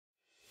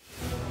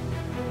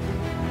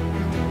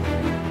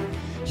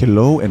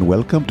Hello and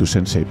welcome to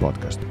Sensei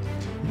podcast.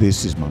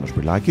 This is Manos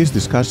Brilakis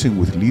discussing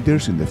with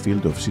leaders in the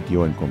field of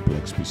CTO and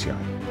complex PCI.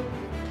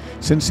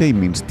 Sensei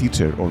means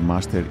teacher or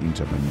master in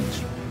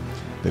Japanese.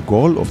 The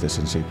goal of the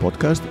Sensei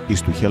podcast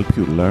is to help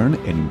you learn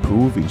and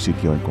improve in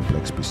CTO and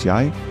complex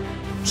PCI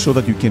so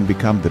that you can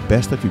become the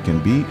best that you can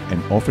be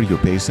and offer your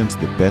patients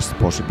the best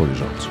possible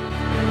results.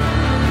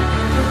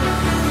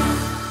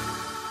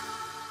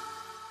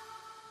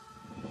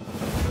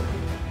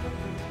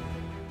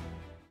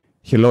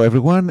 Hello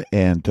everyone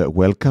and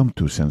welcome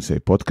to Sensei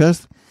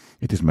podcast.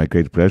 It is my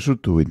great pleasure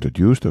to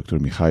introduce Dr.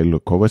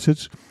 Mihajlo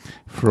Kovacic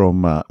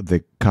from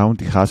the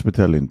County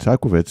Hospital in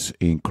Cakovec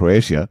in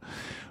Croatia,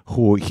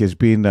 who has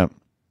been a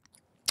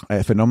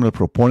phenomenal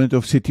proponent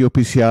of CTO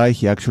PCI.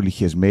 He actually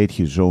has made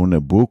his own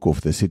book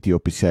of the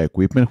CTO PCI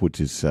equipment, which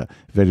is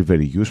very,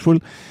 very useful.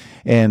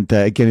 And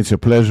again, it's a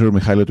pleasure,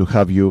 Mihajlo, to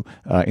have you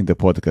in the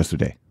podcast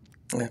today.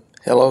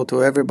 Hello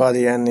to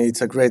everybody, and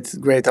it's a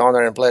great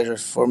honor and pleasure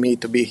for me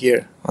to be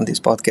here on this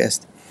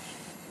podcast.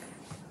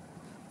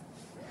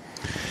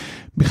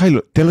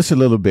 Mihajlo, tell us a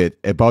little bit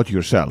about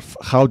yourself.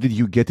 How did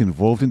you get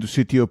involved into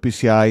CTO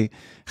PCI?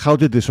 How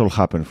did this all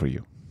happen for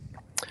you?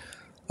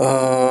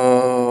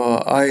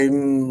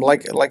 I'm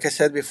like I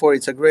said before,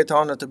 it's a great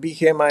honor to be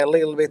here. I'm a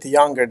little bit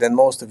younger than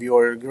most of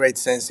your great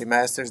Sensei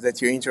masters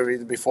that you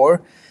interviewed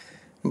before.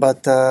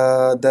 But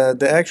I'm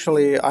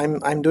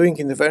doing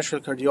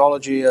interventional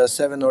cardiology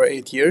 7 or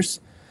 8 years.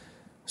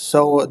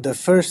 So the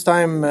first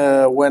time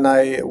when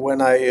I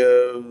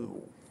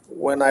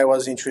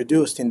was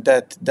introduced in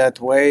that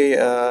way,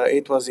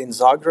 it was in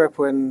Zagreb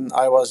when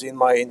I was in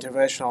my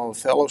interventional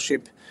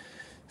fellowship.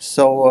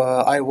 So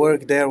I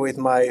worked there with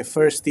my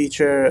first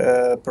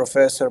teacher,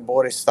 Professor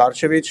Boris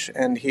Starcevic,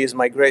 and he is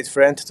my great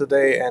friend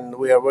today, and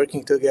we are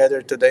working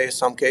together today in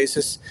some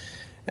cases.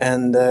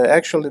 And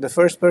actually the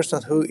first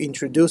person who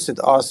introduced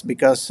us,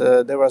 because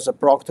there was a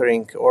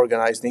proctoring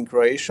organized in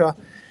Croatia,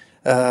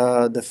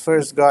 the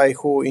first guy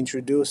who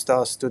introduced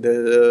us to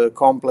the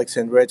complex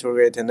and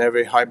retrograde and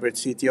every hybrid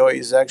CTO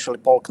is actually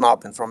Paul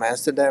Knappen from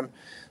Amsterdam.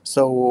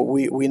 So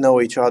we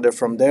know each other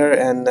from there,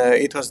 and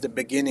it was the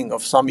beginning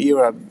of some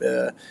era.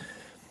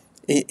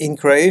 In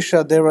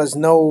Croatia, there was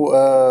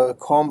no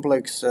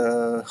complex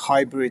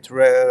hybrid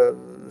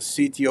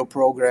CTO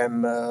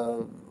program.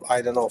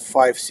 I don't know,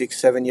 5,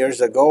 6, 7 years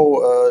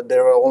ago.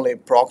 There were only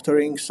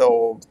proctoring.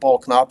 So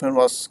Paul Knappen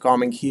was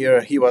coming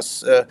here. He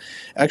was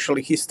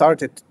he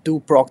started to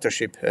do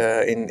proctorship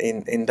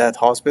in that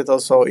hospital.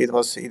 So it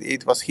was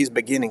his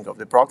beginning of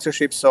the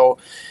proctorship. So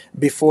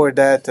before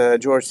that,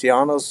 George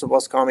Sianos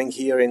was coming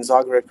here in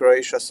Zagreb,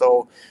 Croatia.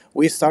 So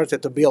we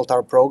started to build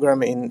our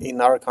program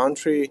in our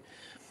country.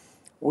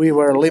 We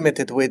were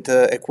limited with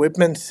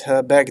equipment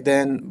back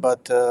then,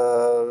 but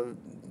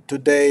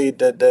today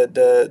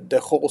the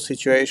whole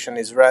situation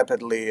is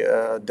rapidly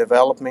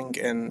developing,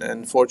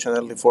 and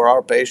fortunately for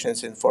our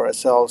patients and for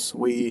ourselves,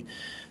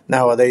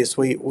 nowadays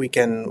we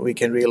can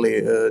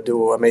really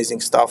do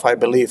amazing stuff, I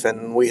believe,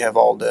 and we have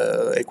all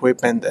the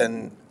equipment,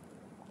 and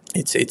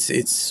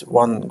it's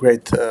one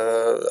great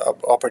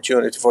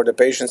opportunity for the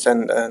patients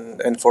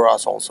and for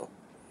us also.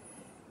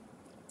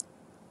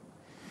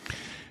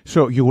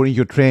 So you were in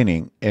your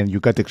training and you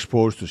got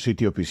exposed to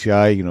CTO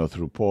PCI,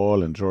 through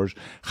Paul and George.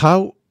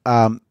 How?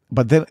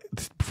 But then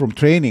from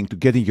training to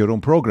getting your own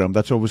program,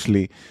 that's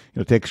obviously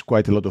takes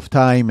quite a lot of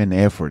time and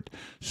effort.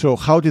 So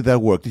how did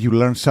that work? Did you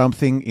learn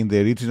something in the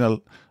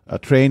original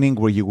training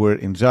where you were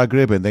in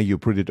Zagreb and then you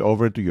put it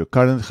over to your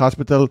current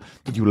hospital?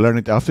 Did you learn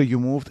it after you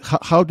moved?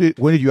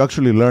 When did you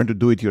actually learn to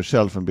do it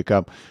yourself and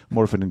become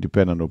more of an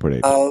independent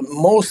operator?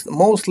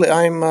 Mostly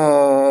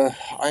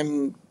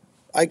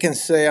I can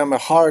say I'm a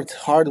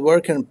hard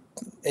worker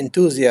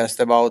enthusiast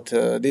about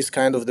this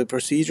kind of the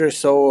procedure.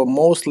 So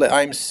mostly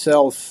I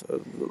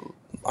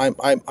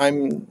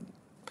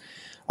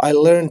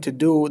learned to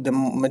do the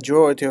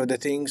majority of the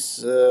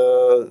things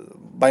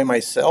by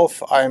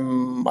myself. I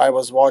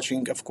was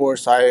watching, of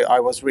course. I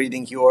was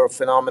reading your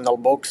phenomenal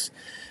books.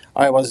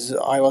 I was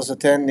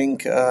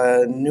attending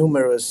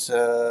numerous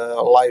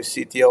live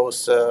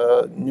CTOs,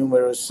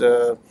 numerous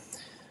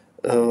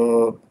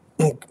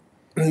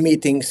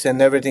meetings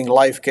and everything,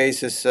 live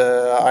cases.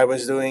 I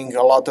was doing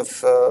a lot of,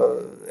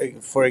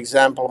 for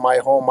example,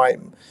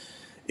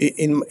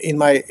 in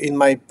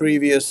my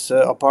previous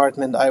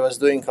apartment, I was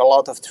doing a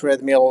lot of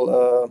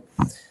treadmill,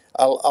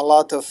 a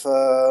lot of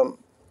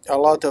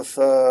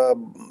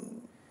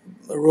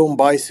room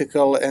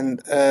bicycle,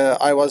 and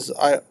I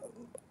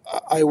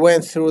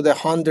went through the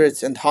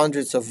hundreds and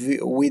hundreds of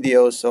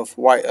videos of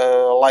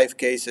live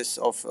cases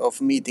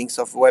of meetings,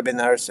 of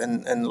webinars,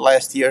 and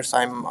last years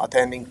I'm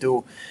attending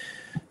to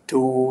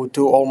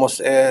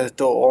almost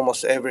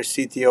every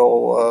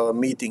CTO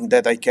meeting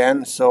that I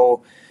can.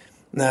 So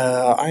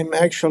I'm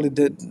actually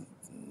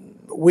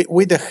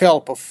with the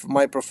help of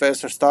my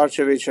professor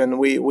Starcevic, and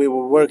we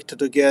worked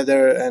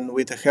together, and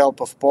with the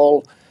help of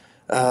Paul.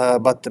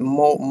 But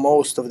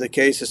most of the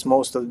cases,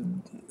 most of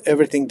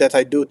everything that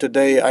I do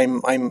today, I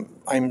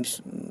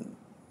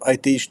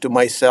teach to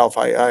myself.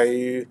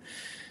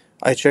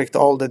 I checked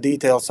all the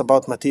details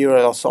about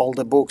materials, all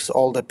the books,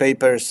 all the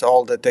papers,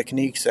 all the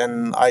techniques,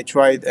 and I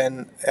tried.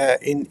 And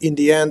in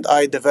the end,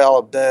 I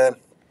developed the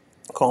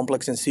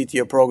complex and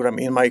CTO program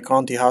in my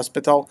county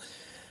hospital,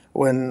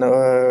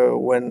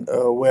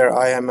 where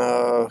I am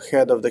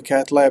head of the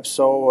cat lab.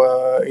 So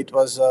it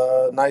was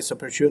a nice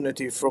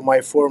opportunity from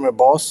my former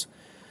boss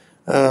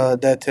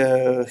that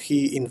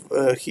he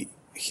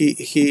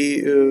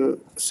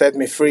set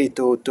me free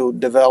to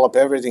develop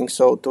everything,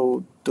 so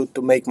to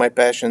make my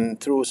passion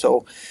through.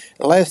 So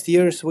last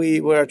years we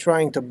were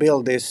trying to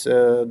build this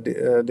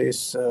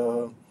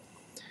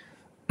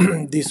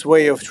this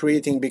way of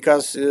treating,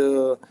 because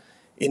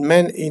in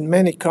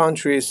many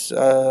countries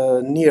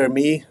near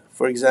me,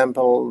 for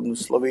example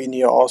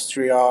Slovenia,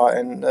 Austria,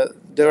 and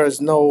there is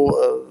no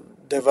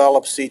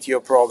developed CTO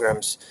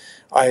programs.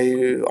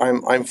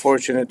 I'm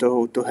fortunate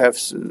to have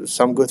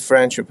some good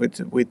friendship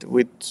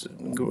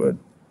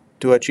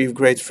to achieve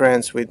great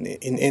friends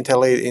in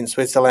Italy, in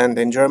Switzerland,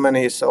 in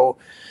Germany. So,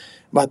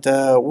 but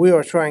we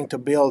are trying to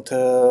build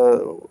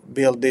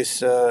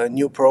this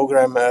new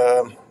program,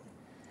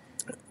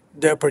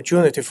 the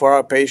opportunity for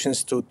our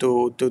patients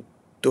to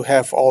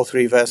have all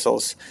three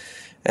vessels,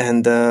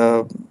 and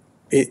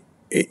it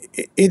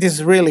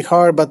is really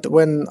hard. But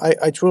when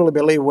I truly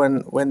believe,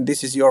 when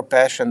this is your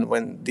passion,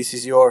 when this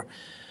is your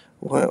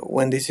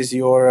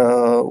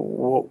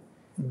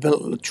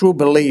true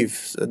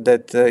belief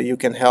that you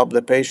can help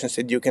the patients,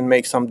 that you can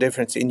make some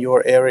difference in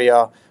your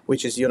area,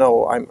 which is,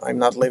 I'm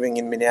not living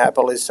in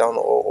Minneapolis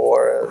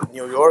or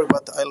New York,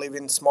 but I live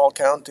in small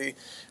county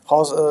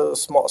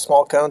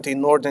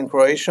in northern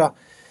Croatia.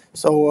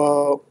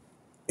 So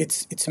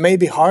it's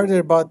maybe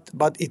harder,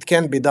 but it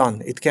can be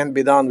done. It can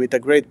be done with a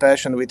great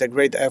passion, with a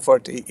great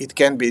effort. It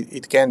can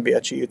be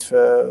achieved.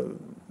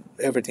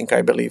 Everything,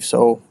 I believe.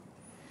 So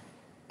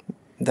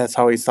that's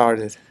how it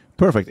started.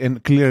 Perfect.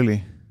 And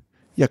clearly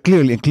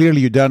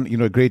you've done,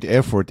 a great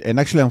effort. And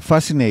actually, I'm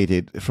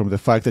fascinated from the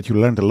fact that you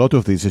learned a lot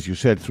of this, as you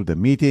said, through the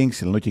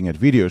meetings and looking at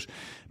videos,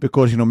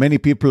 because, many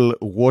people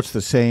watch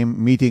the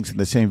same meetings and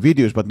the same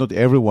videos, but not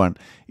everyone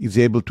is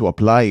able to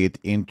apply it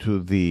into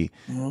the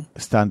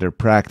standard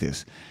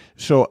practice.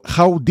 So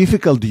how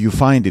difficult do you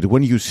find it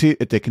when you see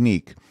a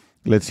technique,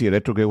 let's say a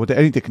retrograde, with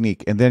any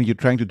technique, and then you're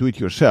trying to do it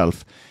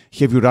yourself?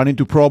 Have you run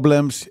into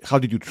problems? How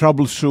did you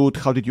troubleshoot?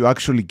 How did you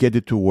actually get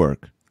it to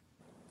work?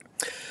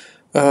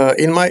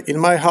 In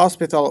my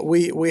hospital,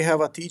 we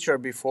have a teacher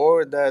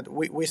before that.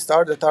 We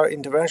started our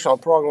interventional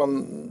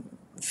program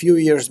a few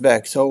years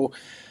back. So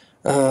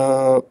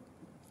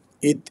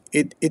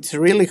it's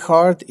really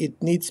hard. It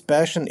needs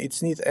passion.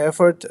 It needs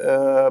effort.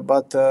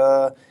 But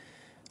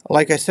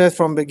like I said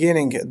from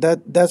beginning,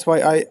 that's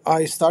why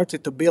I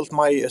started to build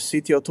my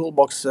CTO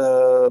Toolbox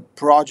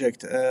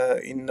project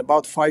in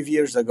about 5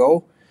 years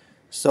ago.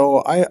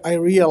 So I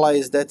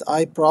realized that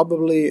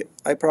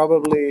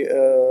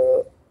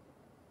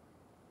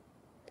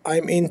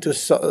I'm into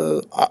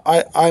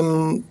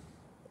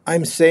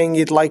I'm saying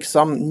it like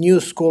some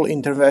new school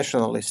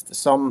interventionalist.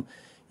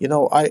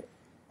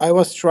 I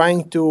was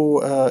trying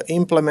to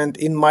implement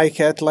in my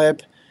cat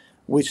lab,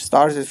 which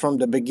started from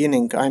the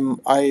beginning.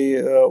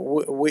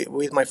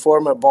 With my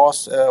former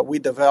boss, we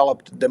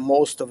developed the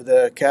most of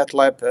the cat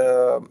lab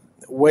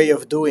way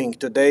of doing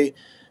today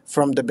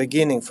from the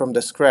beginning, from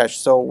the scratch.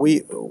 So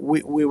we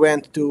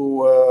went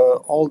to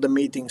all the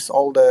meetings,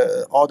 all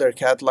the other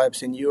cat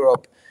labs in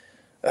Europe.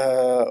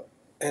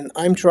 And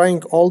I'm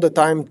trying all the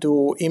time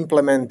to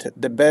implement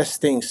the best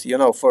things,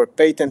 for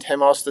patent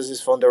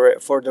hemostasis for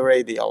the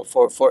radial,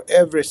 for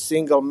every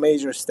single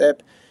major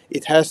step.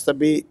 It has to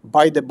be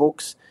by the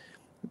books,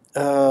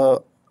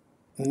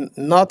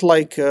 not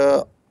like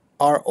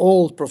our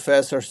old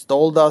professors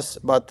told us,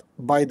 but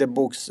by the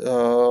books,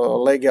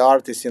 lege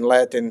artis in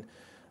Latin.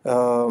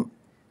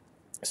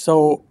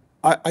 So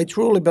I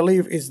truly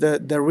believe it's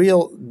the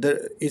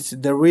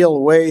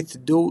real way to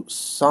do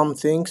some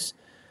things.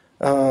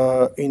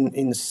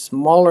 In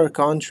smaller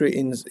country,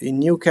 in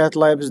new cat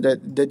labs,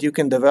 that you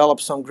can develop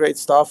some great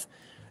stuff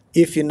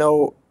if you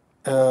know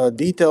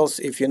details,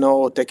 if you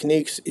know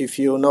techniques, if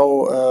you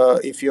know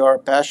if you are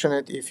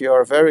passionate, if you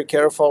are very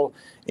careful,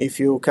 if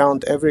you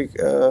count every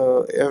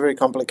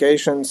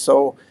complication.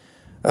 So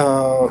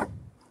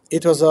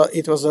it was a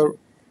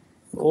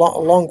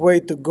long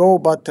way to go,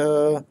 but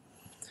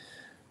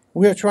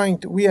we are trying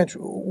to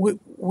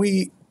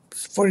we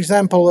for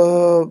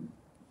example.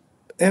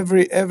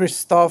 Everything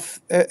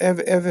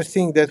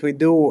that we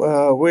do,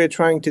 we're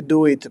trying to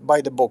do it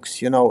by the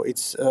books.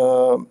 It's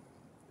for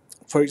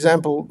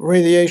example,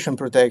 radiation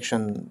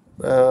protection,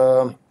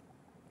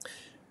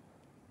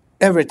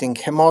 everything,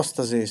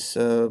 hemostasis,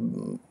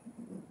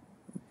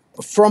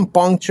 from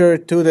puncture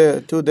to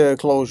the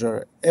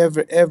closure,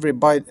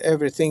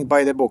 everything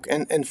by the book.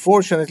 And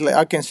fortunately,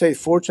 I can say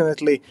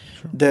fortunately,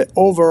 the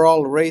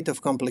overall rate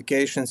of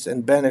complications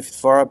and benefit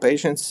for our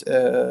patients,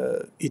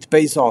 it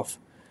pays off.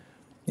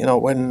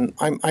 When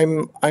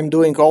I'm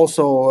doing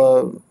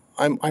also,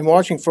 I'm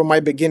watching from my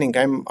beginning.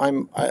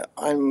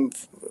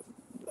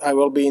 I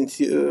will be in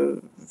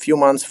few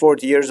months,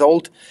 40 years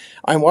old.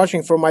 I'm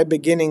watching from my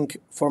beginning,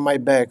 for my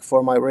back,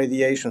 for my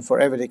radiation, for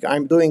everything.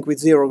 I'm doing with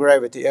zero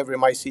gravity every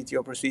my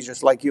CTO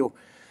procedures like you.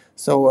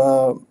 So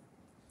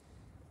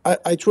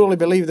I truly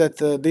believe that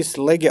this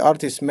lege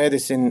artis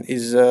medicine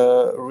is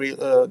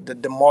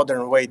the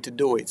modern way to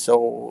do it. So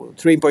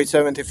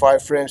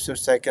 3.75 frames per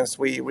second.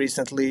 We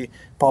recently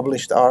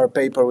published our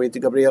paper with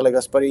Gabriele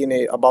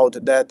Gasparini about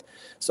that.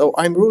 So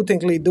I'm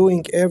routinely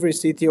doing every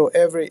CTO,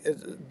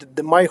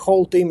 my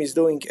whole team is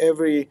doing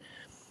every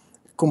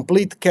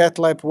complete cath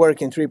lab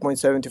work in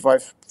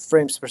 3.75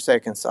 frames per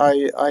second.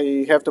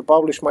 I have to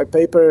publish my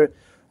paper.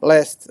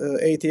 Last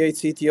 88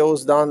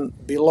 CTOs done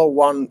below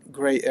 1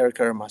 gray air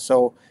karma.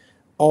 So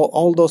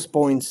all those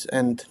points.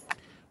 And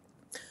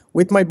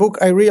with my book,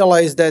 I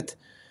realized that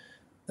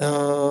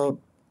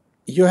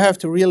you have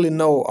to really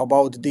know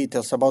about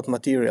details, about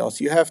materials.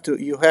 You have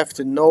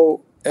to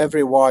know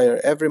every wire,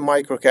 every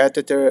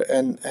microcatheter,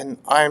 and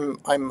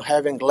I'm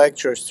having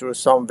lectures through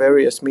some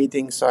various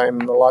meetings. I'm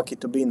lucky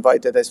to be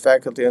invited as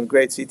faculty on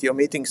great CTO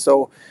meetings.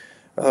 So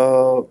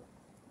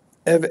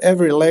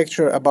every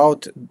lecture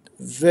about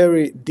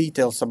very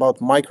details about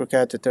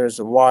microcatheters,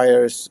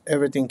 wires,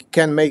 everything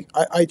can make,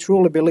 I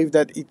truly believe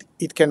that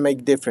it can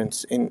make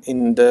difference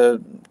in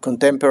the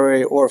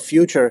contemporary or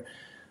future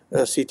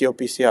CTO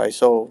PCI.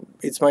 So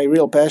it's my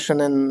real passion,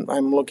 and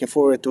I'm looking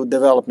forward to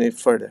developing it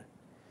further.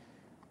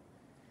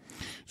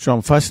 So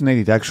I'm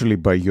fascinated actually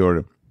by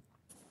your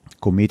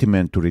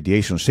commitment to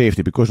radiation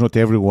safety, because not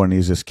everyone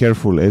is as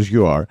careful as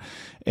you are.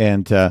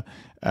 And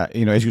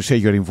as you say,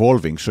 you're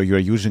evolving, so you're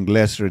using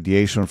less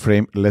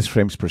less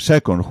frames per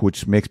second,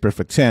 which makes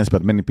perfect sense,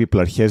 but many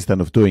people are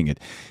hesitant of doing it.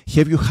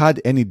 Have you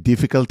had any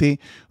difficulty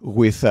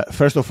with,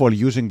 first of all,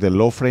 using the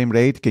low frame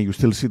rate? Can you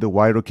still see the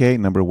wire okay,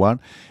 number one?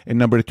 And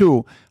number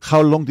two,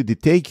 how long did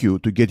it take you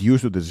to get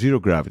used to the zero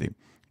gravity?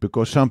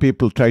 Because some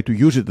people try to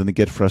use it and they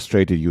get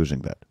frustrated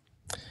using that.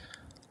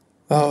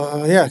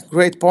 Yeah,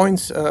 great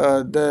points.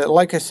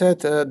 Like I said,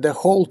 the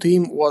whole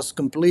team was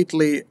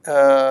completely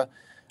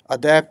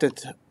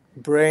adapted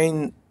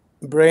brain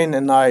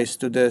and eyes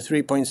to the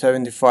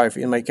 3.75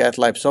 in my cath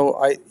lab. So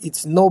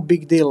it's no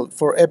big deal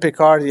for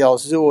epicardial,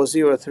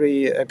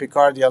 003,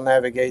 epicardial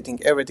navigating,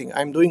 everything.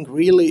 I'm doing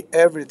really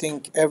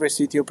everything, every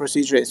CTO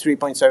procedure is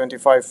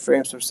 3.75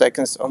 frames per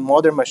second. On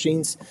modern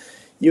machines,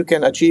 you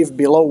can achieve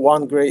below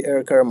 1 gray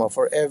air karma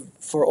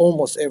for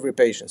almost every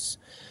patient.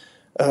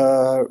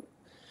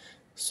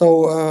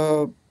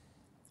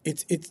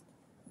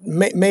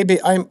 Maybe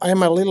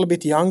I'm a little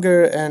bit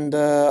younger, and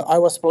I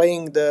was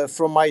playing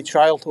from my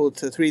childhood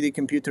 3D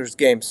computers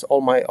games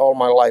all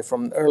my life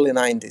from early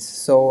 90s.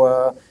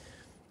 So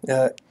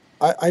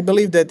I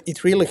believe that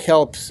it really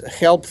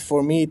helped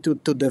for me to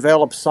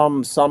develop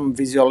some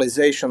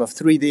visualization of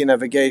 3D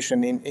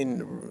navigation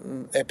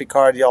in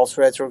epicardials,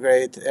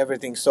 retrograde,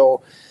 everything.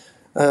 So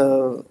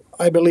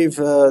I believe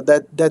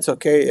that's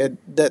okay.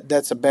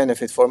 That's a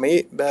benefit for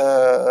me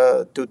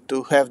to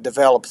have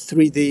developed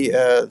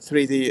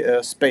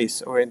 3D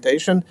space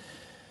orientation.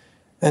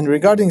 And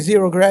regarding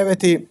zero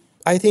gravity,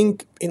 I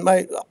think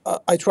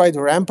I tried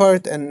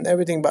Rampart and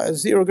everything, but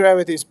zero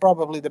gravity is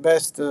probably the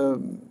best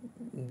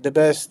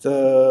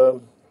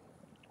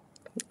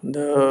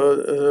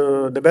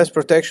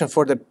protection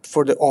for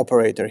the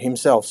operator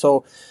himself.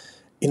 So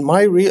in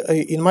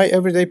my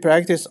everyday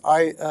practice,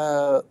 I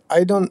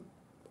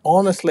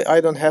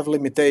don't have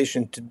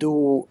limitation to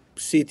do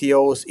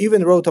CTOs,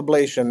 even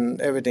rotablation,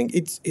 everything.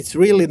 It's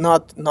really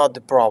not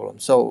the problem.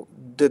 So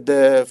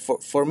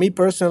for me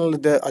personally,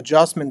 the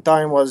adjustment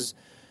time was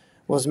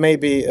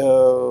maybe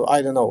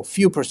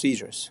few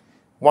procedures,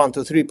 1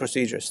 to 3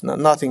 procedures,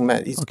 nothing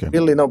mad. It's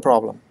really no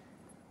problem.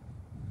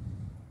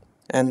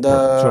 And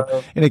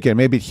and again,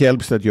 maybe it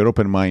helps that you're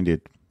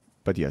open-minded,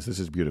 but yes, this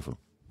is beautiful.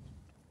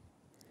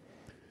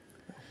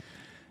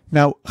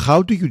 Now,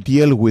 how do you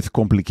deal with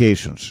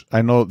complications?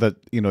 I know that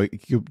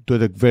you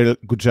did a very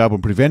good job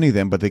on preventing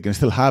them, but they can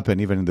still happen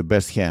even in the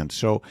best hands.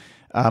 So,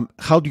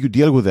 how do you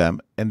deal with them?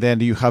 And then,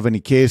 do you have any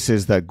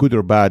cases that, good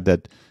or bad,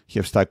 that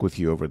have stuck with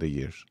you over the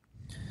years?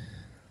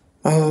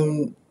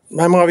 I'm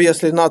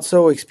obviously not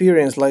so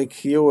experienced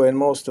like you and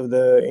most of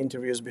the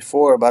interviews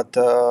before, but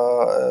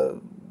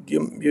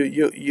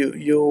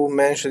you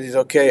mentioned it.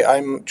 Okay,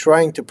 I'm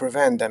trying to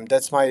prevent them.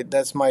 That's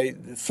my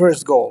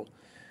first goal.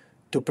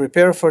 To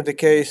prepare for the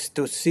case,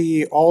 to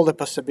see all the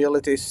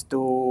possibilities,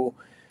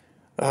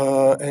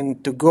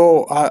 and to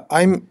go.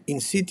 I'm in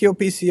CTO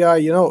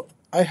PCI.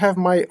 I have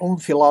my own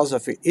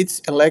philosophy. It's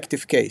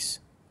elective case.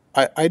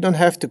 I don't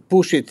have to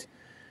push it.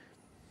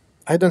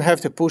 I don't have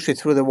to push it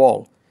through the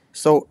wall.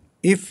 So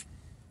if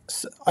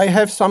I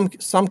have some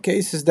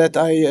cases that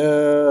I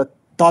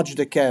touch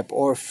the cap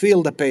or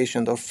feel the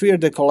patient or fear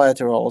the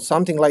collateral or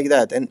something like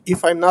that, and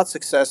if I'm not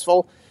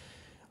successful,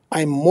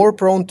 I'm more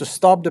prone to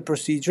stop the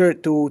procedure,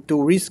 to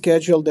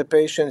reschedule the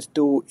patients,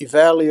 to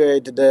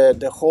evaluate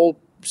the whole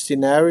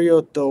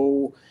scenario,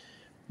 to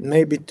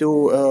maybe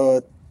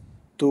to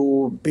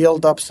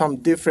build up some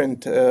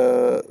different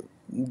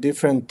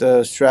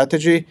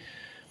strategy.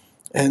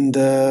 And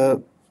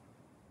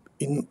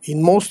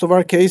in most of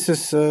our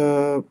cases,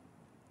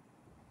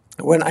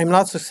 when I'm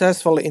not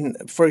successful in,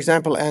 for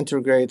example,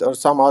 anterograde or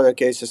some other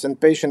cases, and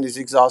patient is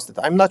exhausted,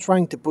 I'm not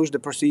trying to push the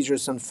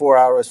procedures in 4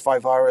 hours,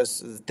 5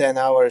 hours, 10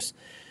 hours.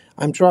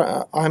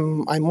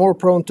 I'm more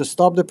prone to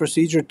stop the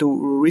procedure, to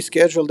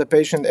reschedule the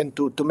patient, and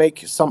to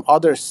make some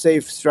other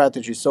safe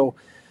strategy. So,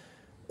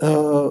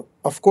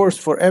 of course,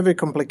 for every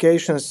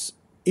complications,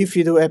 if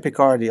you do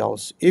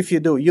epicardials, if you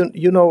do,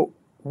 you know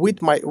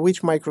which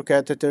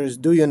microcatheters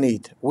do you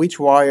need, which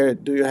wire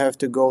do you have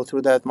to go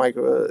through that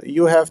micro.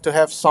 You have to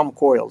have some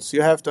coils.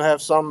 You have to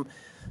have some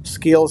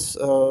skills,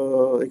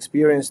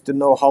 experience to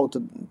know how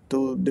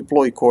to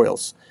deploy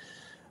coils.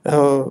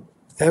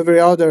 Every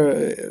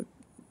other,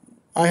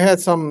 I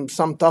had some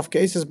tough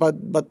cases, but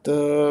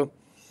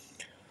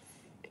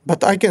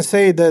I can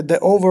say that the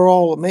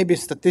overall, maybe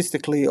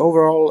statistically,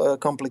 overall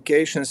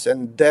complications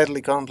and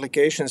deadly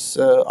complications,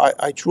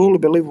 I truly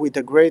believe with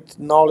a great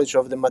knowledge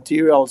of the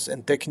materials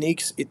and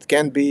techniques, it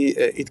can be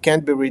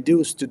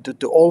reduced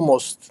to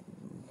almost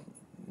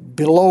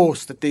below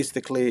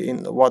statistically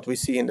in what we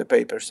see in the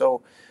paper.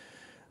 So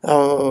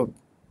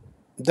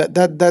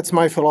that's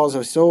my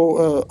philosophy.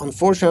 So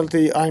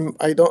unfortunately,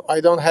 I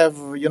don't have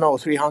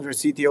 300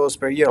 CTOs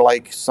per year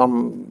like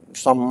some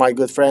of my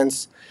good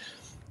friends.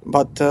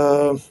 But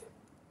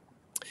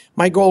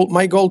my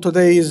goal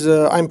today is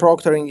I'm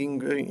proctoring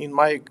in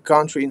my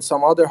country in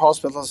some other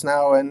hospitals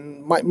now,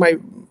 and my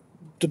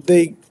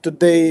today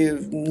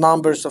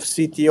numbers of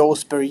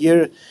CTOs per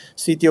year,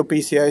 CTO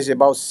PCI is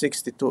about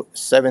 60 to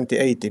 70,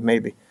 80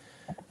 maybe.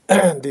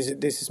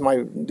 This is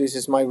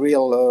my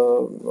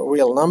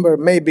real number.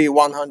 Maybe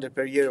 100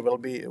 per year will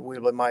be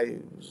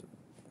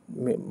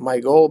my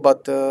goal,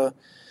 but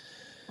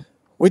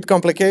with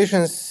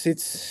complications,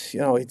 it's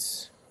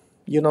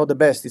the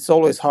best. It's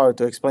always hard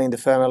to explain to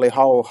the family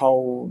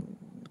how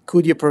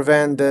could you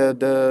prevent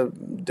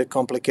the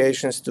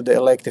complications to the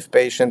elective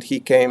patient.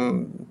 He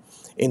came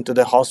into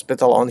the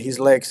hospital on his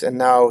legs, and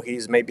now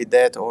he's maybe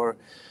dead, or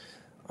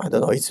I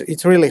don't know.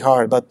 It's really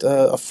hard, but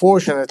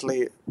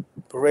fortunately,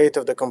 rate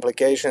of the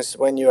complications,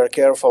 when you are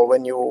careful,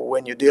 when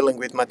you're dealing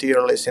with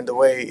materials in the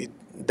way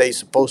they're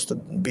supposed to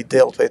be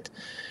dealt with,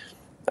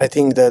 I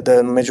think that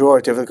the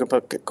majority of the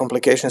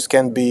complications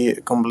can be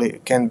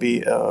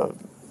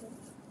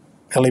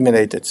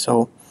eliminated.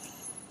 So,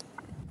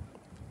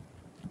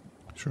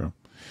 sure.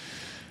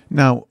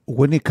 Now,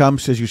 when it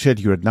comes, as you said,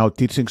 you're now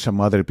teaching some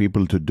other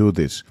people to do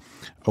this.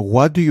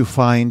 What do you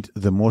find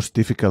the most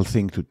difficult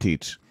thing to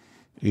teach?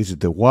 Is it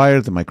the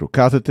wire, the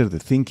microcatheter, the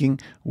thinking?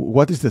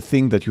 What is the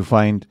thing that you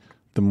find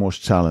the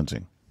most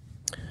challenging?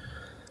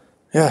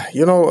 Yeah,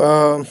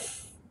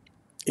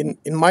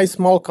 in my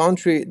small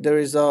country, there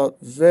is a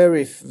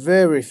very,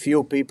 very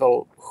few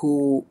people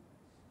who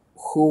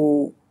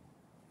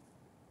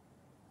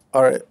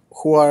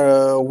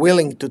are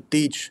willing to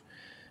teach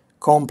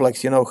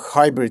complex,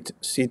 hybrid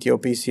CTO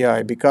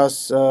PCI,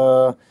 because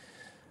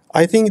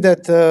I think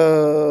that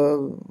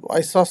I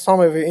saw some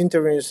of the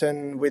interviews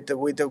and with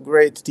the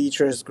great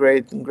teachers,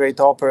 great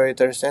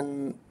operators,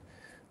 and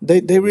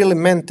they really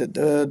meant it.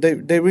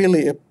 They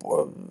really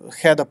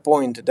had a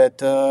point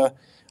that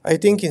I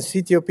think in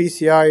CTO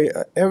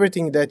PCI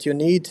everything that you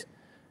need,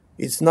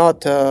 it's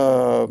not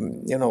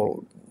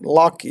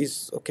luck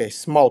is okay,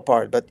 small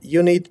part, but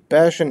you need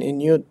passion in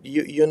you.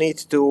 You need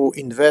to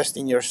invest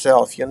in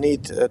yourself. You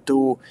need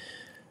to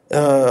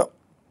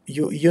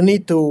you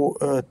need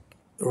to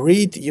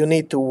read. You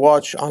need to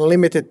watch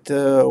unlimited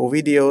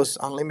videos,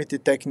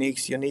 unlimited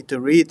techniques. You need to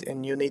read,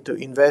 and you need to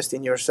invest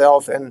in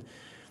yourself. And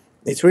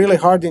it's really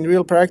hard in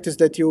real practice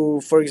that you,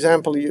 for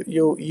example,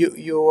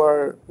 you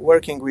are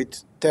working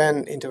with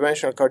 10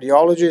 interventional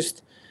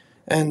cardiologists,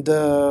 and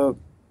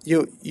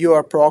you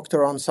are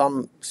proctor on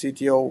some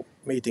CTO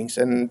meetings,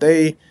 and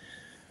they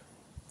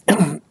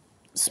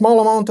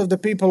small amount of the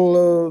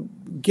people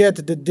get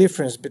the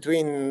difference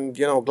between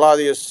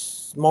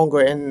Gladius, Mongo,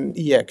 and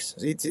EX.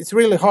 It's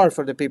really hard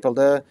for the people.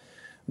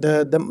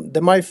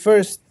 My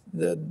first,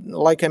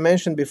 like I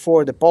mentioned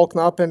before, the Paul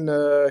Knappen,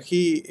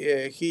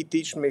 he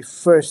teach me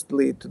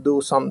firstly to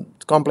do some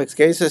complex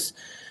cases,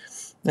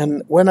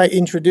 and when I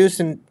introduced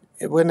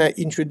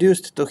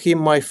to him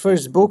my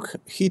first book,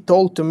 he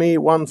told to me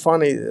one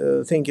funny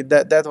thing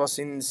that was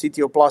in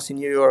CTO Plus in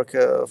New York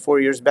 4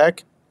 years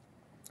back.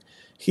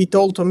 He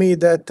told to me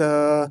that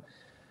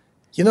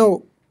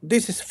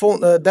this is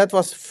that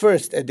was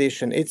first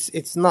edition.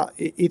 It's not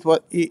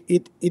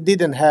it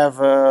didn't have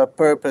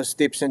purpose,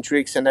 tips and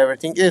tricks and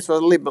everything. It was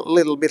a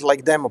little bit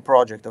like demo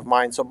project of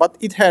mine. So, but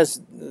it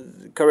has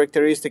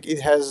characteristic. It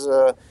has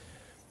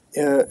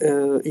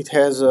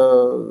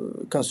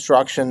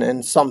construction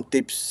and some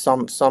tips,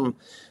 some.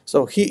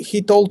 So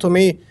he told to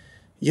me,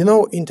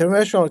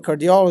 interventional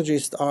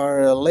cardiologists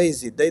are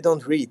lazy. They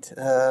don't read.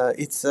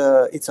 It's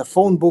a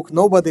phone book.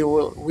 Nobody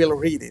will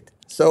read it.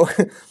 So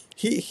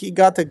he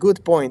got a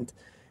good point.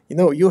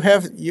 You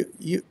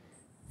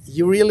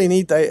really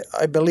need,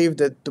 I believe,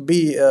 that to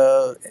be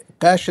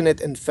passionate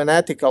and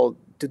fanatical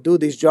to do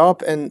this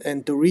job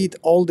and to read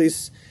all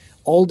these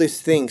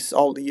things,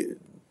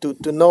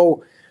 to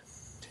know.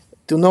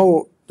 to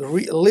know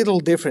little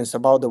difference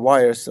about the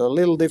wires, a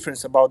little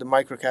difference about the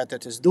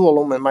microcatheters, dual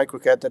lumen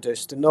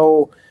microcatheters,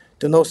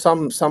 to know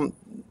some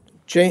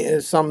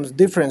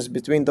difference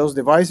between those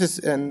devices,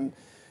 and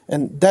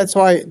that's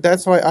why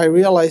I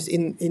realized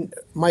in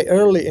my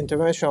early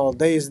interventional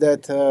days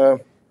that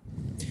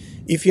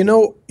if you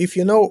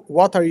know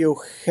what are you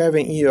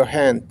having in your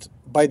hand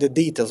by the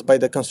details, by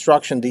the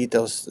construction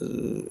details,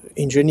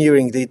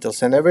 engineering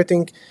details, and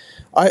everything,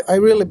 I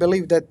really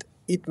believe that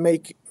it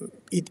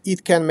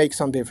can make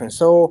some difference.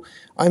 So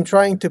I'm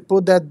trying to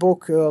put that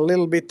book a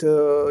little bit,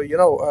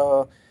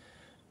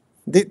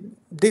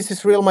 this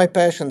is real my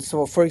passion.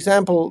 So, for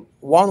example,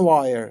 one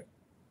wire,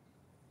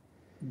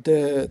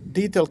 the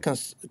detailed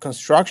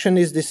construction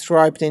is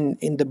described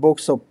in the book.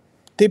 So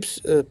tips,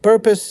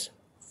 purpose,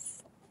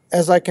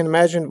 as I can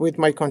imagine with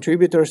my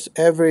contributors,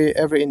 every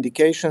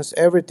indications,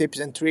 every tips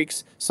and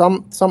tricks,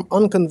 some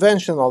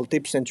unconventional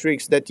tips and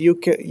tricks that you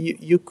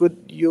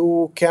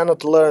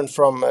cannot learn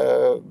from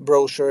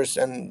brochures,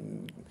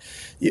 and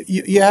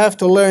you have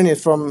to learn it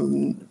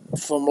from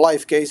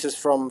life cases,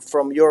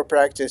 from your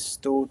practice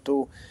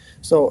to.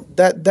 So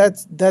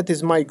that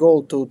is my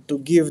goal, to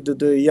give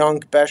the young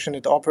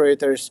passionate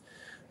operators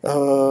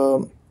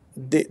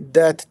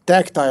that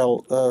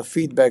tactile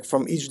feedback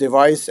from each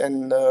device,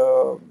 and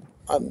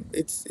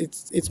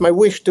it's my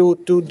wish to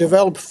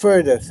develop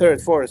further third,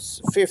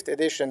 fourth, fifth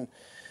edition,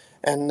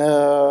 and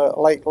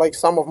like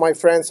some of my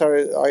friends are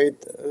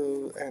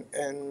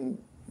and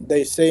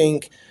they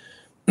saying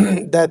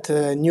that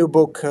new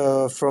book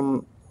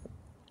from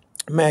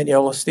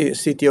manual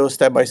CTO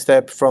step by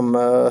step from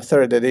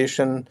third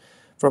edition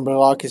from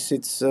Belakis,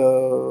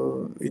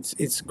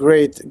 it's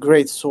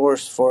great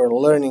source for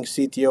learning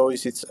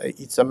CTOs.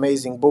 It's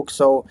amazing book.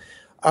 So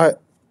I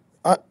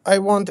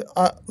want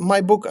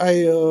my book.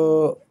 I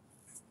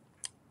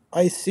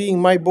seeing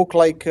my book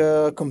like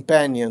a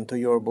companion to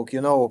your book.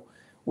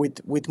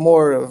 With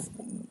more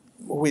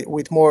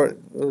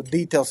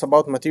details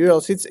about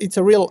materials. It's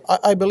a real.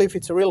 I believe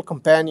it's a real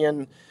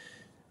companion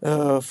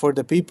for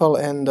the people,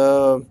 and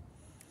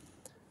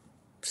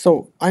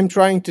so I'm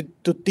trying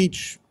to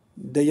teach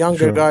the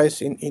younger guys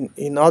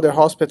in other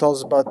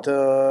hospitals, but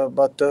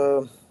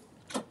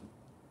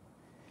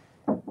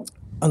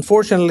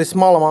unfortunately,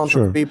 small amount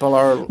of people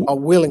are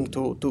willing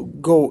to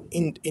go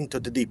into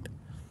the deep.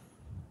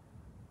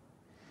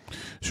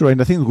 Sure,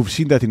 and I think we've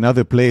seen that in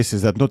other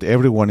places, that not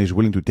everyone is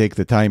willing to take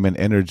the time and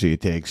energy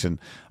it takes. And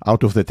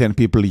out of the 10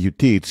 people you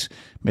teach,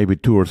 maybe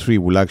 2 or 3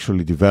 will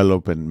actually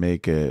develop and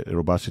make a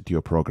robust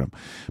CTO program.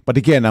 But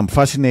again, I'm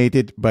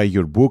fascinated by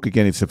your book.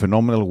 Again, it's a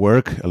phenomenal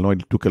work. I know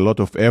it took a lot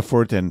of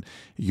effort, and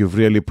you've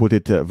really put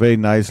it very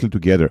nicely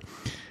together.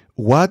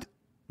 What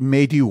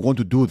made you want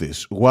to do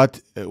this? What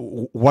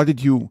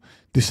did you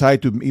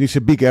decide to? It's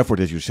a big effort,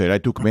 as you said. I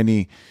took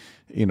many,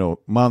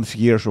 months,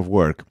 years of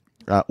work.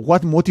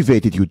 What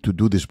motivated you to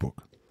do this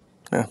book?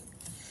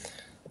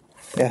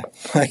 Yeah,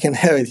 I can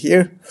have it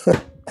here.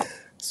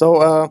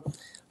 So,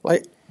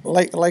 like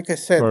I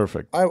said,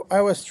 perfect.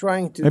 I was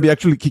trying to maybe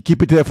actually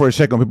keep it there for a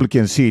second. People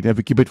can see it. If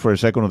we keep it for a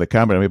second on the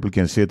camera, people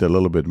can see it a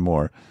little bit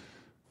more.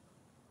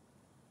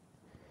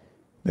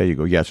 There you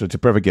go. Yeah, so it's a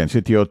perfect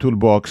CTO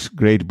toolbox,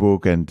 great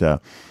book, and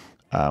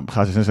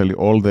has essentially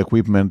all the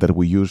equipment that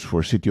we use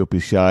for CTO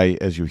PCI,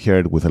 as you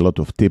heard, with a lot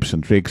of tips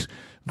and tricks.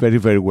 Very,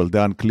 very well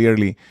done.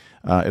 Clearly,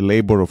 a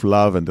labor of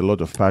love and a lot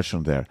of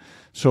passion there.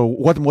 So,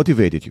 what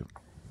motivated you?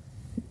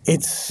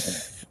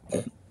 It's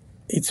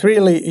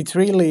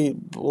really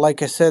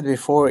like I said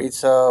before.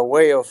 It's a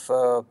way of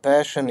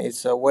passion.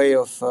 It's a way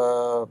of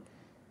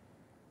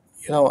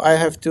I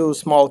have 2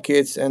 small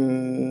kids,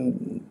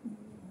 and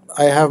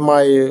I have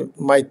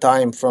my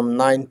time from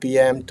 9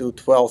 p.m. to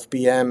 12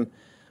 p.m.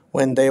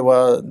 when they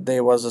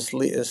was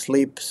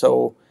asleep.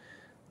 So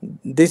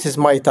this is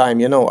my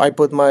time. I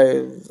put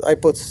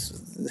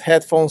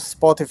headphones,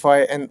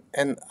 Spotify,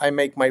 and I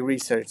make my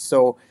research.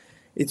 So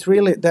it's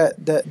really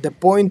the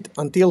point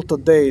until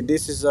today.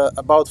 This is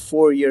about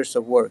 4 years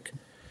of work.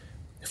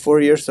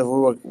 4 years of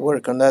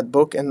work on that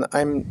book, and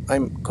I'm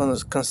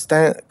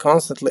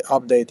constantly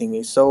updating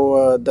it.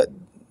 So that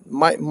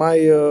my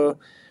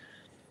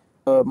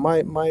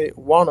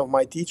one of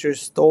my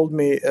teachers told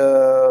me,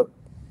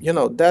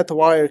 that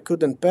wire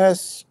couldn't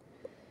pass.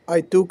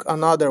 I took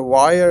another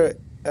wire,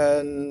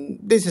 and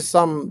this is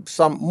some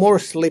more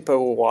slippery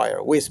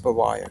wire, whisper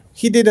wire.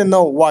 He didn't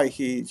know why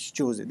he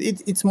chose it.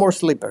 It's more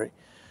slippery.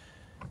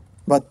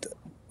 But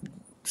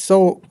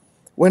so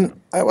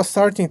when I was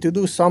starting to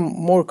do some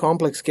more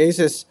complex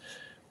cases,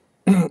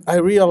 I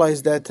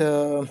realized that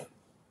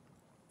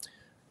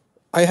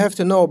I have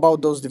to know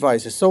about those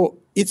devices. So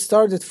it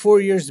started 4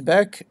 years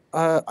back.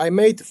 I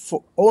made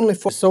only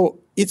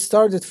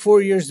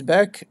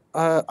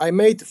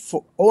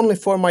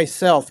for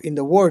myself in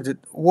the Word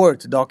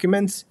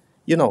documents.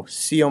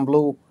 Xeon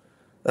Blue,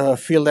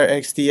 Fielder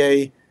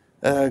XTA,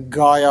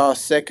 Gaia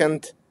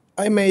second.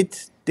 I made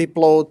tip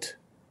load,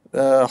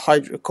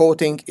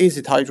 coating. Is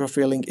it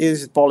hydrofilling?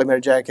 Is it polymer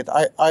jacket?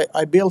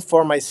 I built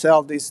for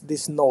myself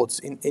these notes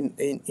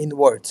in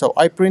Word. So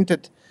I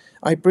printed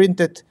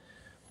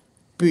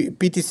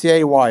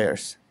PTCA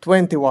wires,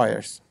 20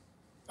 wires.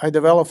 I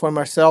developed for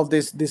myself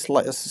this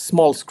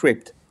small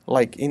script,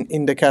 like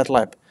in the cath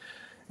lab.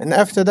 And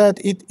after that,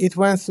 it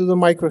went through the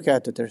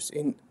microcatheters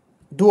in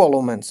dual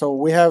lumen. So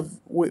we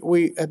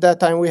at that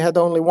time we had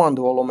only one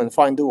dual lumen,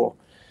 fine duo.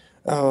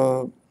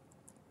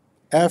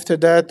 After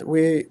that,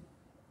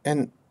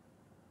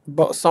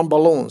 some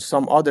balloons,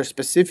 some other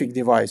specific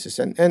devices.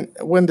 And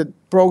when the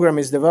program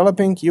is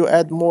developing, you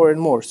add more and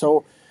more.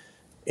 So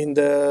in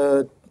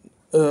the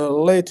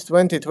late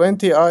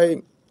 2020,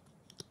 I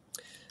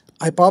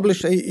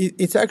published.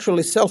 It's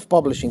actually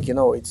self-publishing.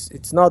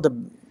 It's not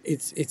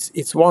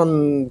it's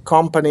one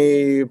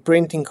company,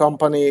 printing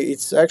company.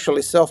 It's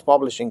actually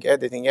self-publishing,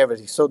 editing,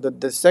 everything. So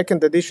the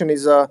second edition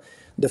is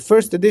the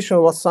first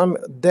edition was some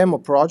demo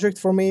project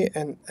for me,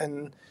 and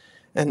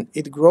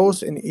it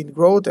grows and it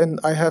growed, and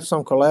I have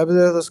some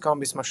collaborators,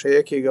 Kambis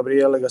Mashayeki,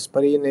 Gabriele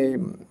Gasparini,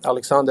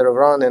 Alexander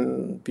Avran,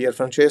 and Pier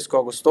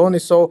Francesco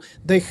Agostoni. So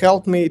they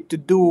helped me to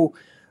do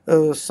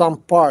some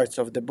parts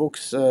of the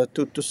books,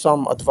 to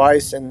some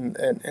advice and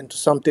to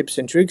some tips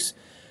and tricks.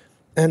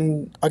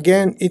 And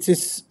again,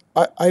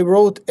 I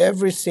wrote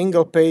every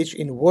single page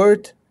in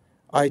Word.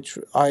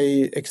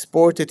 I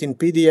export it in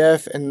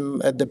PDF,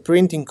 and at the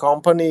printing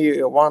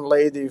company, one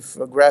lady,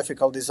 a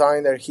graphical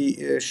designer,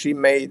 she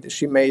made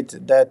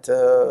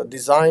that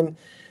design,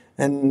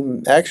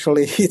 and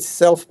actually it's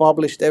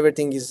self-published.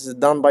 Everything is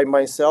done by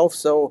myself.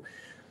 So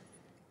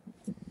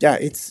yeah,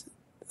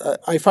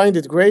 I find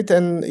it great,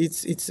 and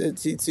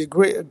it's a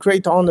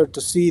great honor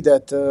to see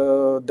that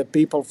the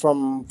people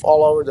from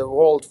all over the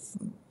world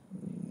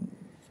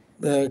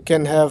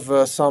can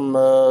have some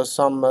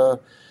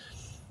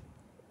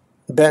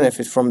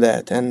benefit from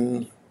that.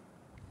 And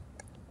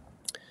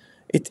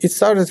it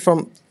started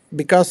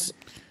because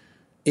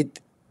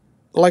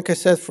like I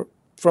said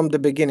from the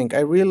beginning, I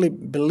really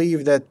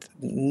believe that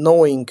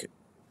knowing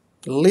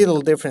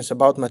little difference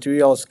about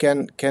materials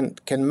can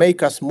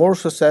make us more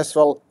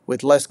successful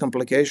with less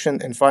complication,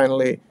 and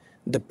finally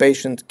the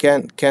patient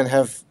can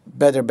have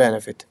better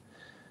benefit.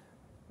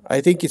 I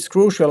think it's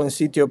crucial in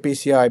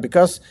CTO-PCI,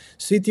 because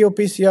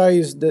CTO-PCI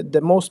is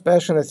the most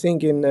passionate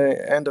thing in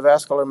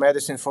endovascular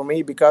medicine for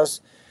me,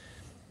 because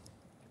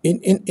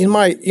in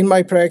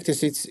my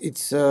practice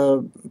it's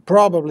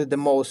probably the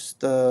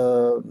most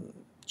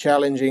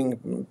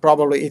challenging.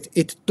 Probably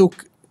it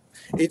took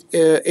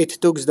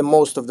the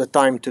most of the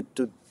time to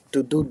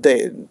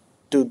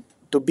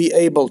be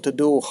able to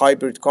do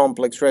hybrid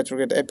complex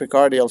retrograde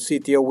epicardial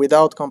CTO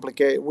without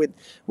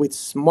with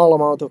small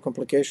amount of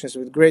complications,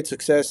 with great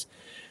success.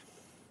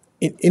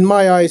 In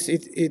my eyes,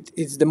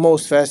 it's the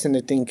most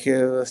fascinating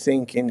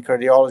thing in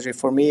cardiology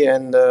for me,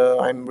 and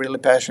I'm really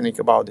passionate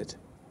about it.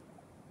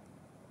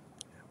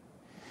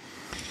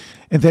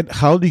 And then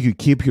how do you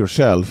keep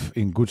yourself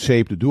in good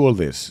shape to do all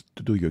this?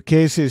 To do your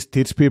cases,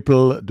 teach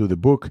people, do the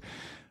book?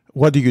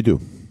 What do you do?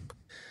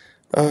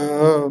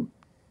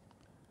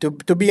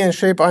 To be in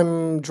shape,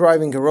 I'm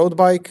driving a road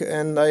bike,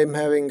 and I'm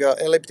having an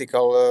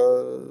elliptical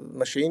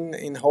machine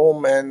in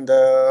home. And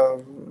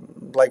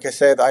like I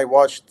said, I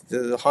watched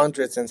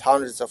hundreds and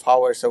hundreds of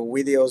hours of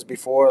videos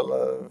before,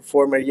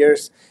 former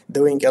years,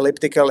 doing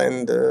elliptical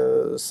and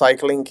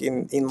cycling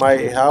in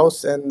my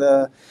house. And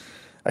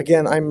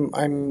again,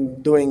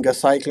 I'm doing a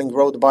cycling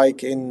road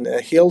bike in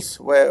hills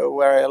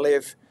where I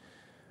live.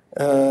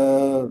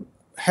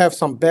 Have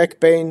some back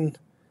pain,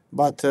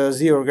 but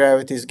zero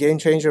gravity is game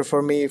changer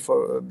for me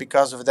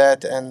because of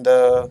that. And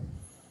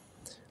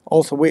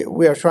also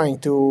we are trying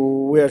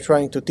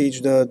to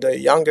teach the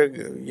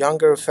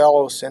younger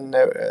fellows and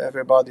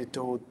everybody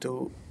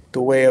to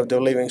way of the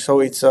living. So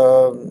it's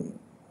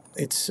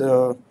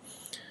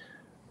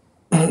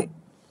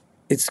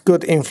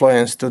good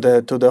influence to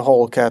the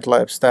whole cath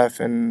lab staff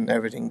and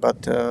everything,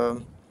 but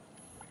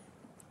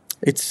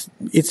it's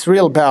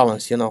real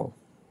balance,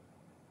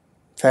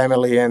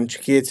 family and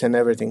kids and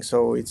everything.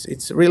 So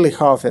it's really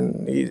tough,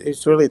 and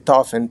it's really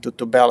tough and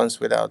to balance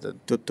without it,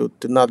 to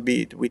not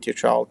be with your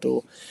child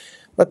too.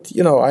 But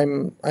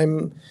I'm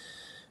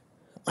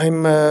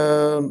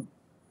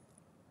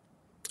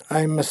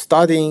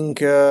studying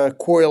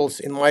coils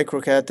in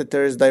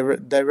microcatheters,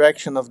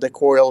 direction of the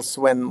coils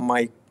when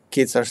my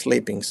kids are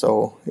sleeping.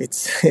 So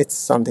it's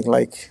something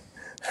like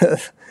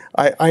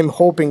I'm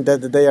hoping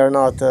that they are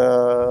not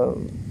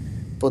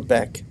put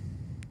back.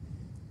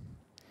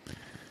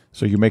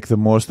 So you make the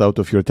most out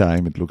of your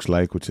time, it looks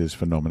like, which is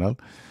phenomenal.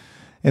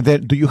 And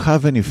then, do you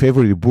have any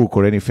favorite book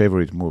or any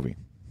favorite movie?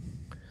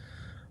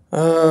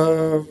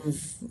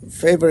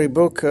 Favorite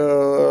book?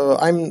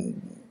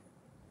 I'm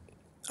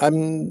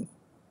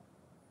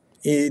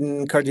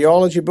in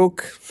cardiology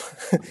book.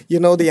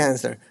 You know the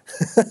answer.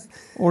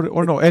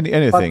 or no,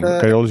 anything,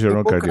 but, cardiology or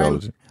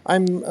non-cardiology.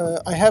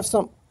 I have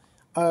some.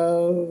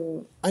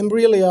 I'm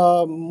really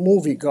a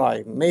movie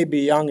guy.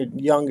 Maybe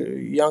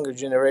younger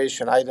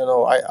generation. I don't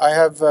know. I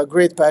have a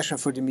great passion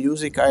for the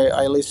music.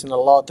 I listen a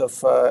lot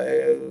of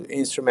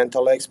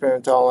instrumental,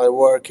 experimental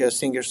work,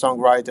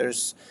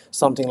 singer-songwriters,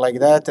 something like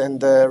that.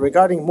 And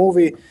regarding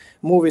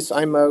movies,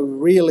 I'm a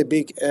really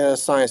big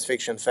science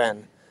fiction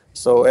fan.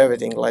 So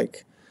everything,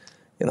 like,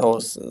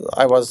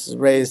 I was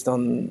raised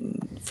on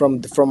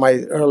from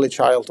my early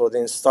childhood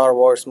in Star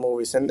Wars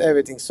movies and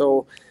everything.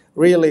 So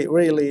really,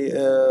 really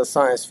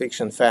science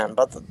fiction fan.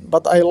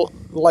 But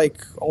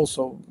like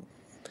also,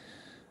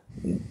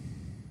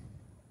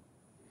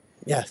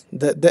 yeah,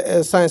 the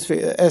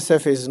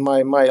SF is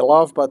my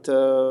love. But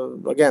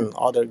again,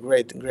 other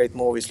great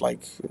movies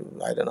like,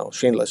 I don't know,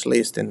 Schindler's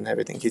List and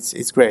everything.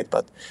 It's great,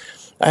 but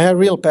I have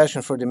real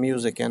passion for the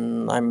music,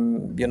 and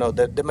I'm,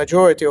 the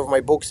majority of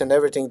my books and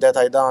everything that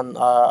I done,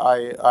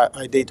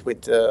 I did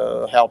with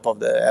help of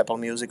the Apple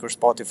Music or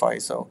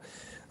Spotify. So,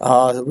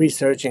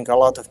 researching a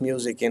lot of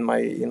music in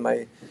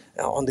my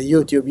on the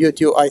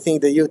YouTube. I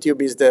think the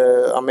YouTube is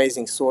the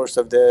amazing source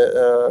of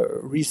the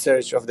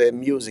research of the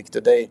music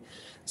today.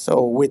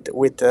 So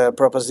with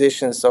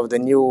propositions of the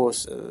new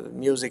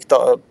music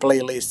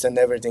playlists and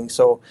everything.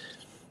 So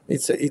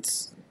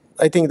it's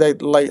I think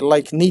that,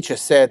 like Nietzsche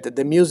said,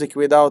 the music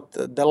without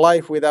the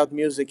life without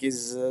music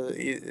is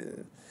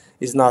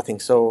nothing.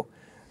 So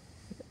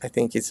I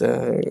think it's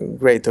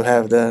great to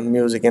have the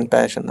music and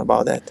passion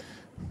about that.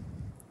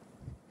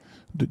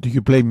 Do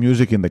you play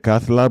music in the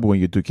cath lab when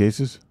you do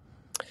cases?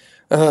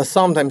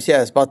 Sometimes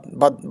yes, but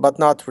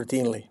not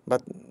routinely.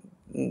 But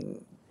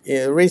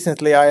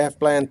recently I have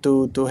planned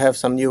to have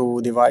some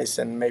new device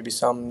and maybe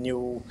some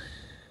new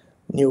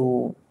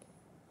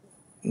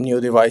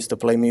device to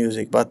play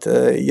music. But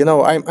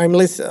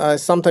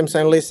sometimes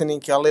I'm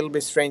listening a little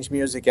bit strange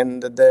music,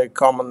 and the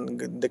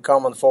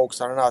common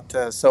folks are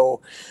not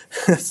so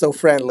so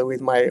friendly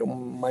with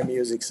my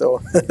music.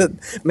 So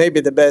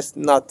maybe the best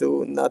not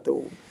to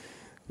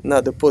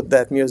put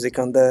that music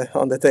on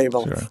the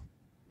table. Sure.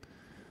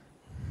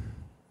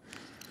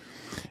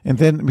 And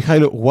then,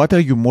 Mihajlo, what are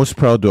you most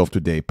proud of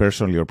today,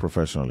 personally or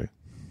professionally?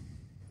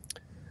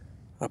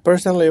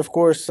 Personally, of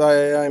course,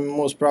 I'm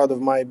most proud of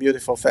my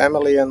beautiful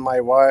family and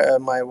my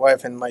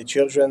wife and my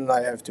children.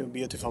 I have two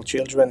beautiful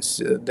children.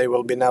 They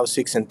will be now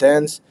 6 and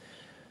 10.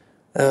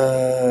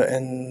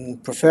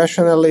 And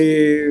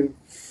professionally,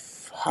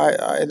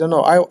 I don't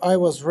know. I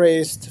was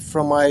raised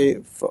from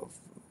my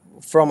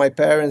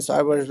parents.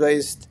 I was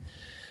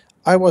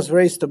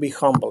raised to be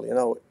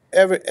humble.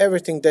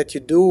 Everything that you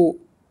do,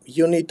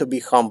 you need to be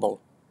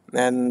humble,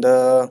 and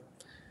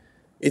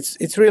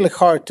it's really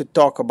hard to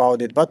talk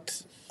about it.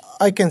 But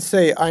I can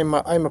say I'm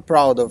a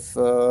proud of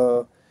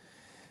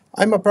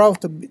I'm a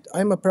proud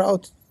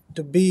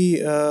to be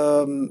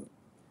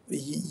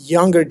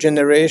younger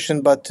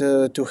generation, but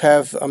to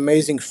have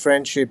amazing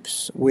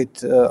friendships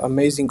with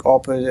amazing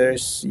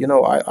operators.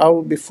 I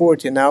will be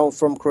 40 now,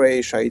 from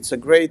Croatia. It's a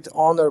great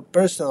honor,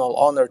 personal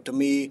honor to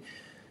me,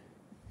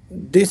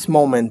 this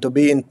moment to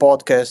be in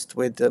podcast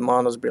with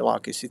Manos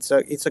Brilakis.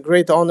 It's a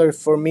great honor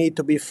for me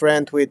to be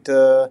friend with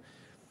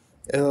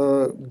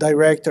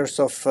directors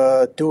of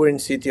Turin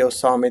CTO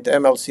Summit,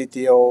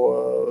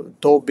 MLCTO,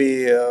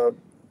 Toby.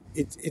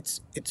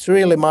 It's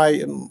really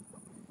my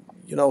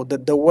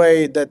the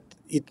way that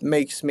it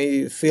makes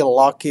me feel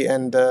lucky,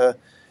 and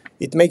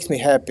it makes me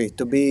happy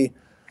to be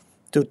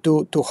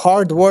to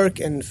hard work,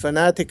 and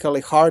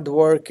fanatically hard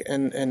work,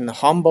 and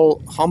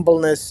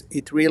humbleness.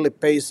 It really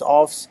pays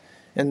off.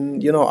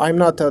 And I'm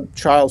not a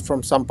child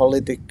from some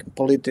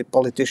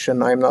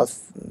politician. I'm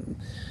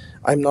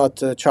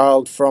not a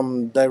child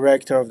from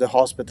director of the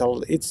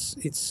hospital.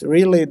 It's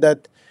really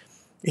that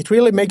it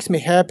really makes me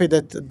happy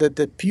that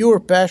the pure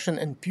passion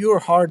and pure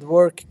hard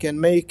work can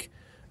make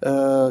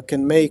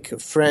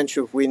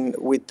friendship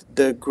with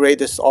the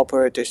greatest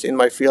operators in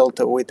my field,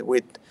 with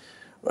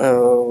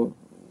uh,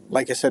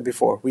 like I said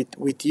before,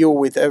 with you,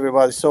 with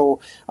everybody. So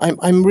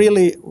I'm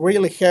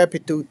really happy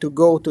to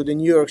go to the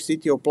New York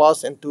CTO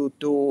Plus and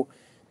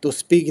to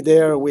speak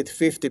there with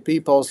 50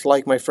 people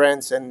like my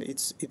friends, and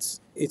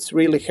it's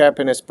really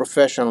happiness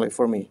professionally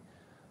for me.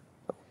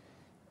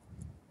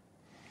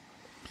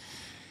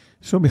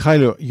 So,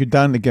 Mihajlo, you've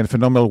done, again,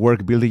 phenomenal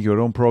work building your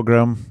own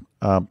program,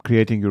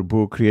 creating your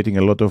book, creating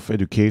a lot of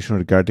education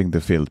regarding the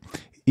field.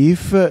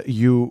 If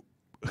you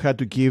had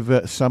to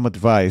give some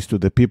advice to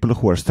the people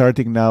who are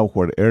starting now,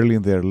 who are early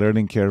in their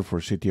learning curve for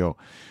CTO,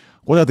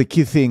 what are the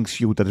key things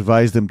you would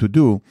advise them to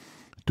do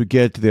to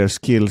get their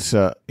skills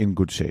in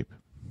good shape?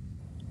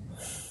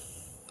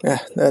 Yeah,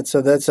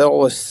 that's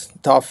always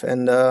tough,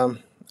 and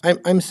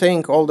I'm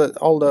saying all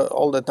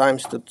the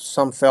times to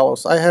some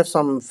fellows. I have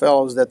some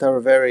fellows that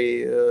are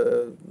very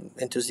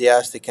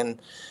enthusiastic,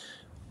 and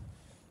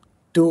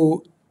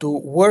to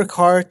work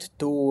hard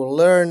to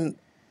learn.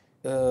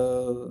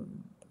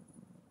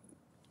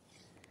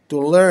 To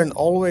learn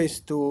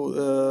always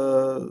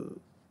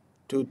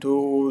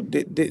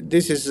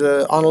this is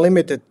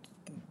unlimited.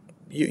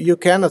 You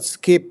cannot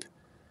skip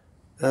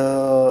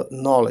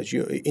knowledge.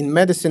 In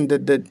medicine,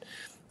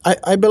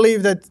 I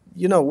believe that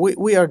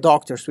we are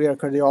doctors, we are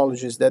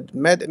cardiologists. That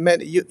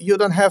you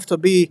don't have to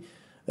be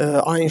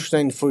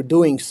Einstein for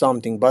doing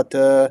something, but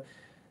the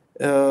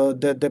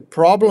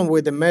problem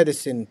with the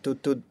medicine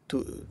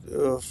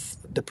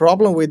the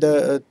problem with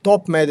the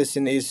top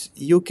medicine is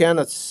you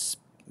cannot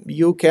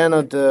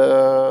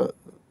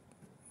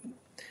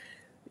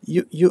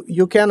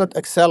you cannot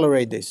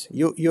accelerate this.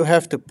 You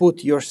have to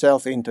put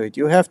yourself into it.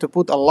 You have to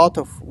put a lot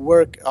of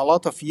work, a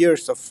lot of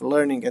years of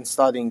learning and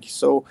studying.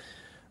 So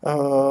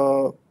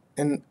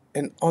and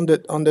on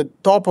the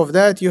top of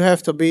that, you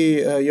have to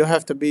be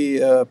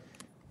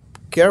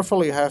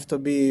careful. You have to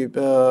be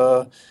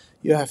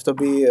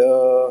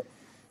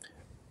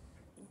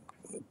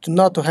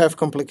not to have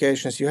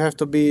complications. You have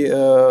to be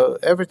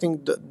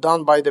everything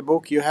done by the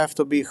book. You have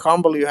to be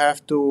humble. You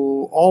have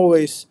to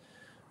always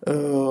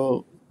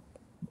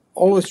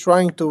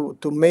trying to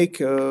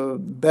make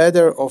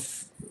better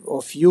of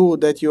you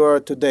that you are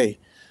today.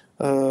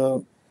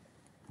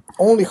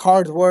 Only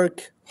hard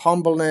work,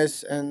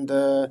 humbleness,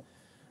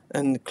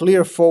 and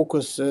clear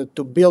focus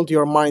to build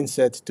your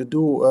mindset to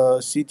do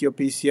CTO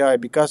PCI,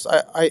 because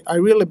I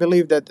really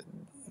believe that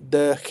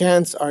the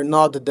hands are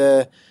not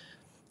the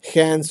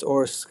hands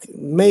or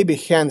maybe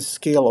hand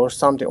skill or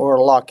something or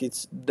luck.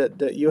 It's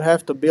that you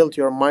have to build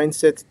your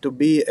mindset to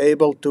be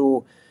able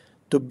to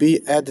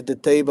be at the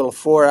table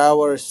 4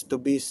 hours, to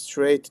be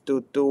straight,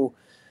 to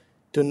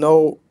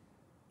know.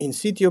 In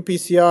CTO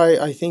PCI,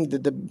 I think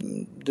that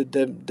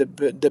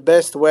the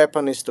best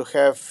weapon is to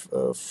have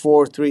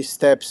 3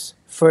 steps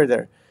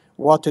further.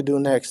 What to do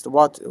next?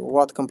 What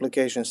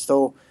complications?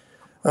 So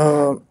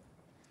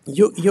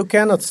you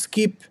cannot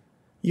skip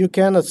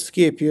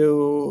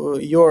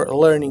your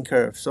learning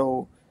curve.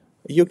 So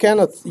you can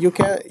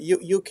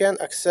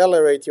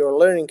accelerate your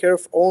learning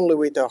curve only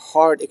with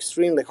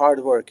extremely hard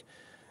work,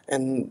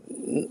 and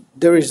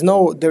there is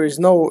no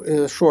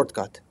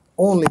shortcut.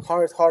 Only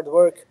hard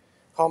work,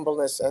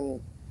 humbleness,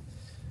 and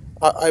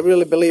I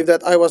really believe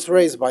that I was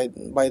raised by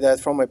that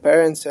from my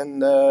parents,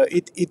 and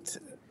it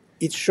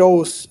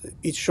shows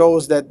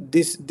that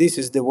this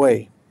is the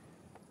way,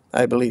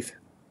 I believe.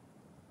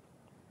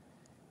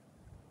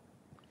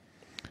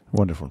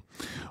 Wonderful.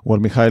 Well,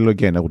 Mihajlo,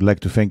 again, I would like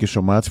to thank you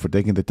so much for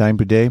taking the time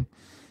today.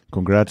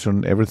 Congrats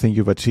on everything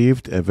you've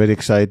achieved. Very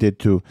excited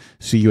to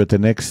see you at the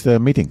next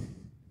meeting.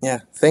 Yeah,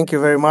 thank you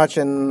very much.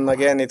 And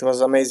again, it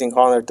was an amazing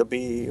honor to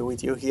be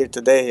with you here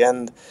today.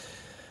 And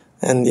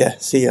yeah,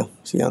 see you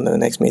on the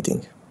next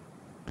meeting.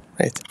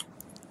 Right.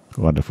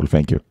 Wonderful.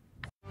 Thank you.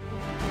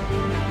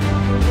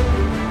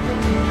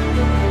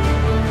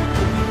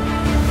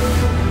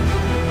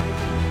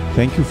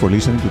 Thank you for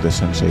listening to the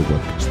Sensei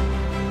podcast.